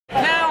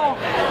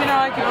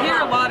I can hear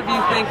a lot of you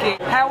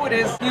thinking how it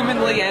is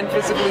humanly and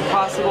physically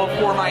possible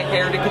for my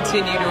hair to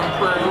continue to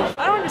improve.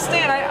 I don't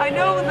understand. I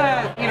know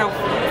that, you know,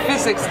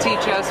 physics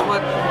teach us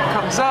what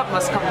comes up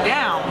must come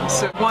down.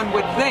 So one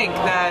would think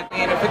that,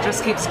 you know, if it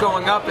just keeps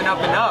going up and up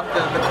and up,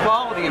 the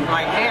quality of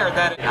my hair,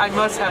 that I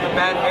must have a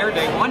bad hair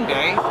day one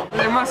day.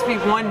 There must be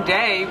one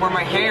day where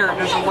my hair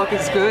doesn't look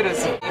as good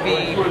as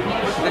maybe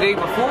the day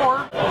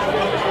before.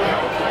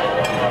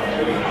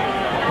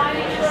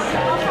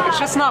 It's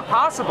just not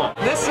possible.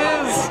 This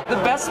is the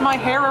best my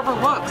hair ever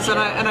looks,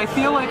 and I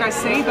feel like I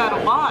say that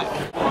a lot.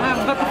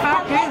 But the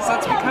fact is,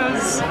 that's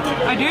because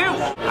I do.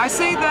 I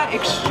say that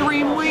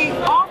extremely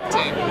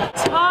often.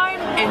 Time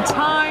and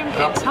time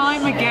and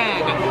time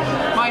again,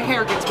 my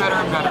hair gets better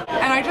and better.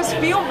 And I just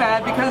feel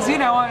bad because, you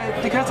know,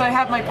 because I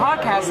have my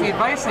podcast, The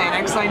Advice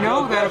Annex, I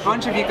know that a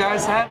bunch of you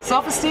guys have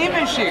self-esteem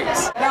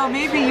issues. Now,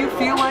 maybe you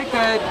feel like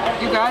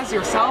that you guys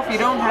yourself, you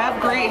don't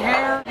have great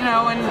hair, you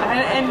know,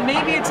 and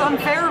maybe it's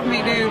unfair of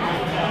me to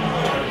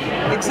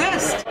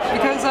exist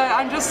because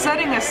I'm just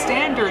setting a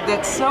standard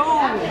that's so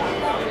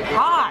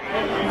high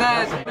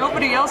that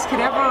nobody else could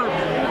ever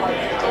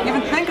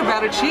even think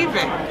about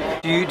achieving.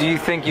 Do you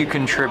think you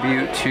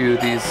contribute to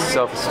these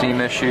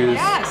self-esteem issues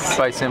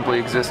by simply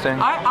existing?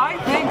 I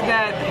think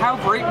that how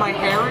great my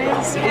hair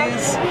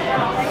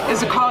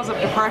is a cause of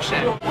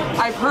depression.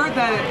 I've heard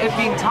that it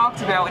being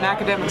talked about in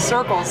academic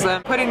circles,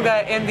 putting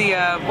that in the,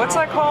 what's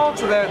that called?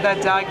 So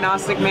that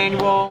diagnostic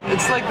manual.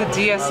 It's like the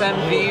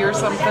DSM-V or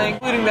something.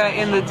 Putting that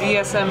in the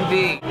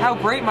DSM-V. How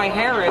great my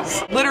hair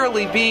is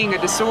literally being a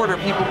disorder,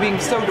 people being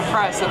so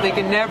depressed that they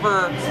can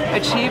never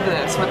achieve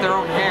this with their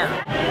own hair.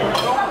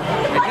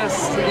 I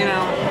just, you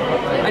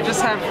know, I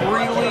just have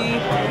really,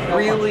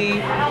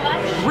 really,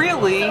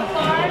 really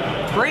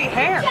great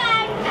hair.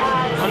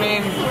 I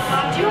mean,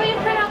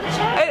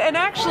 and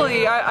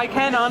actually, I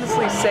can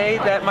honestly say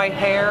that my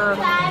hair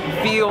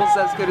feels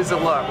as good as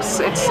it looks.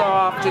 It's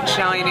soft, it's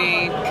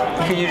shiny.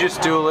 Can you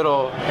just do a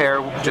little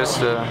hair,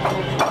 just,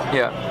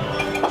 yeah.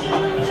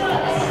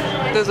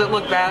 Does it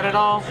look bad at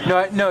all?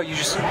 No, you're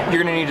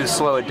gonna need to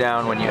slow it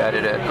down when you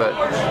edit it, but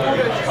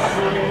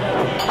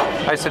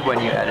I said when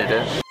you edit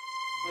it.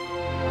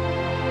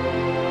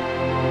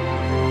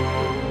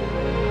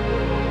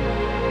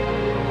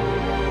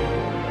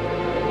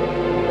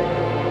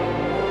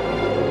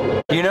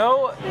 You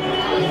know,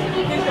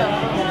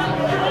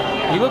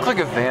 you look like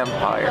a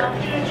vampire.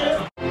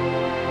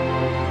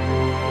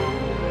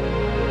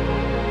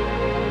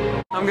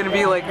 I'm gonna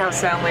be like how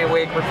Soundly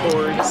Awake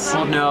records.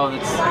 No,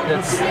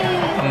 that's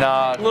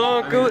not.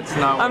 Look, it's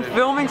not I'm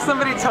filming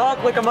somebody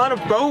talk like I'm on a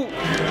boat.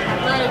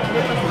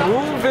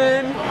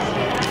 Moving.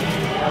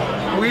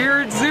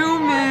 Weird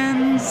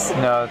zoom-ins.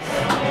 No,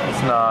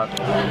 it's not.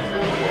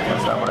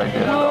 That's not what I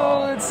did at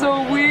all. Oh, it's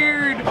so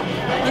weird. Look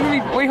at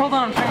me. Wait, hold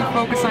on. I'm trying to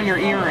focus on your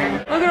earring.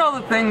 Look at all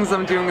the things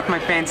I'm doing with my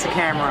fancy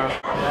camera.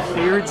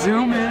 Weird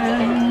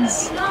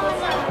zoom-ins.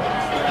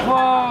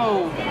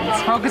 Whoa.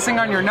 It's focusing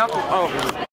on your knuckle. Oh.